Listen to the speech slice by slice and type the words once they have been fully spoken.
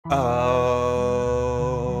Oh,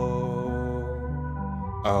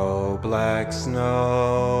 black snow,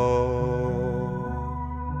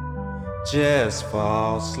 just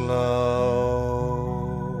fall slow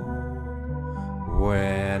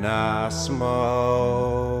when I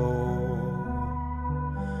smoke.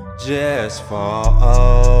 Just fall,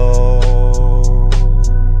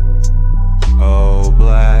 oh,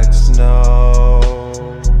 black snow,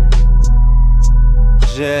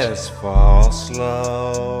 just fall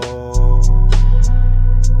slow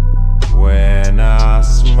when I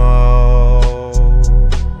smoke.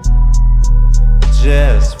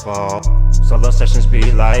 Just fall. Solo sessions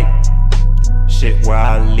be like shit where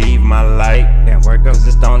I leave my light. Damn, where goes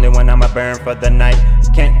it's the only one I'ma burn for the night.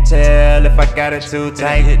 Can't tell if I got it too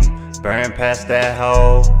tight. Burn past that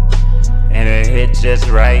hole and it hit just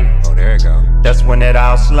right. Oh, there it go. That's when it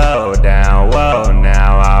all slowed down. Whoa,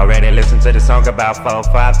 now I already listened to the song about 4 or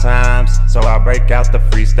 5 times, so I break out the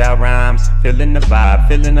freestyle rhymes. Feeling the vibe,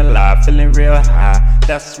 feeling alive, feeling real high.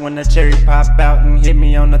 That's when the cherry pop out and hit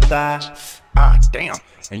me on the thigh. Ah, damn.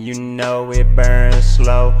 And you know it burns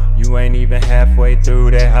slow. You ain't even halfway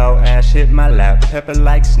through that whole ash hit my lap, pepper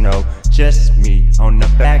like snow. Just me on the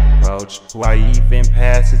back porch, who I even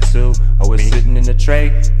pass it to. I was sitting in the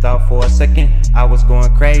tray, thought for a second I was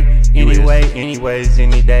going crazy. Anyways,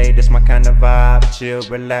 any day, this my kind of vibe. Chill,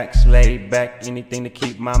 relax, lay back, anything to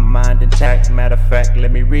keep my mind intact. Matter of fact,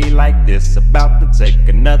 let me read like this, about to take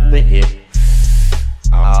another hit.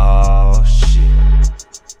 Oh shit.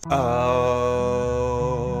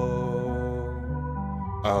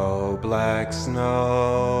 Oh, black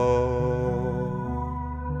snow,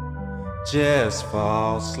 just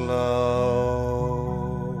fall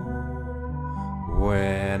slow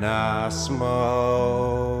when I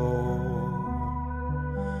smoke.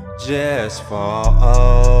 Just fall,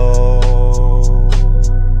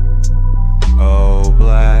 oh,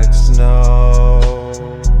 black snow,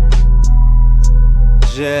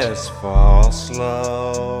 just fall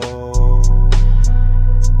slow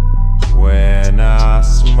when I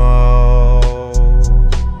smoke.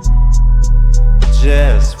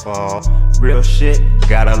 Just fall. Real shit,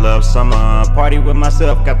 gotta love summer. Party with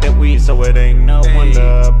myself, got that weed, so it ain't no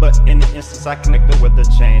wonder. But in the instance, I connected with the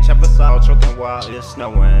change. Have us all choking while it's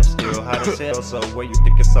snowing. Still hot as hell, so where you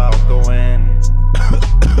think it's all going?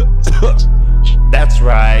 That's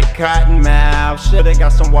right, cotton mouth. Shoulda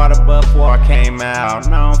got some water before I came out.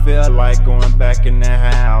 Now I don't feel like going back in the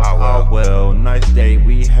house. Oh well, nice day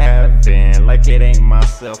we having. Like it ain't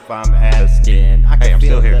myself I'm asking. I can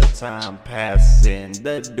feel the time passing.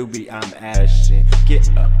 The doobie I'm ashing. Get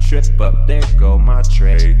up, trip up, there go my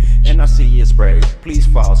tray. And I see you spray, please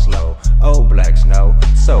fall slow. Oh, black snow,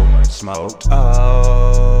 so much smoke.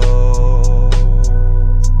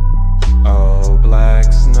 Oh,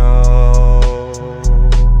 black snow,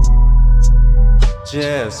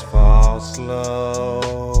 just fall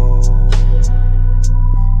slow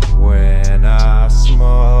when I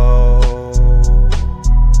smoke.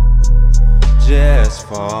 Just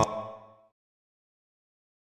fall.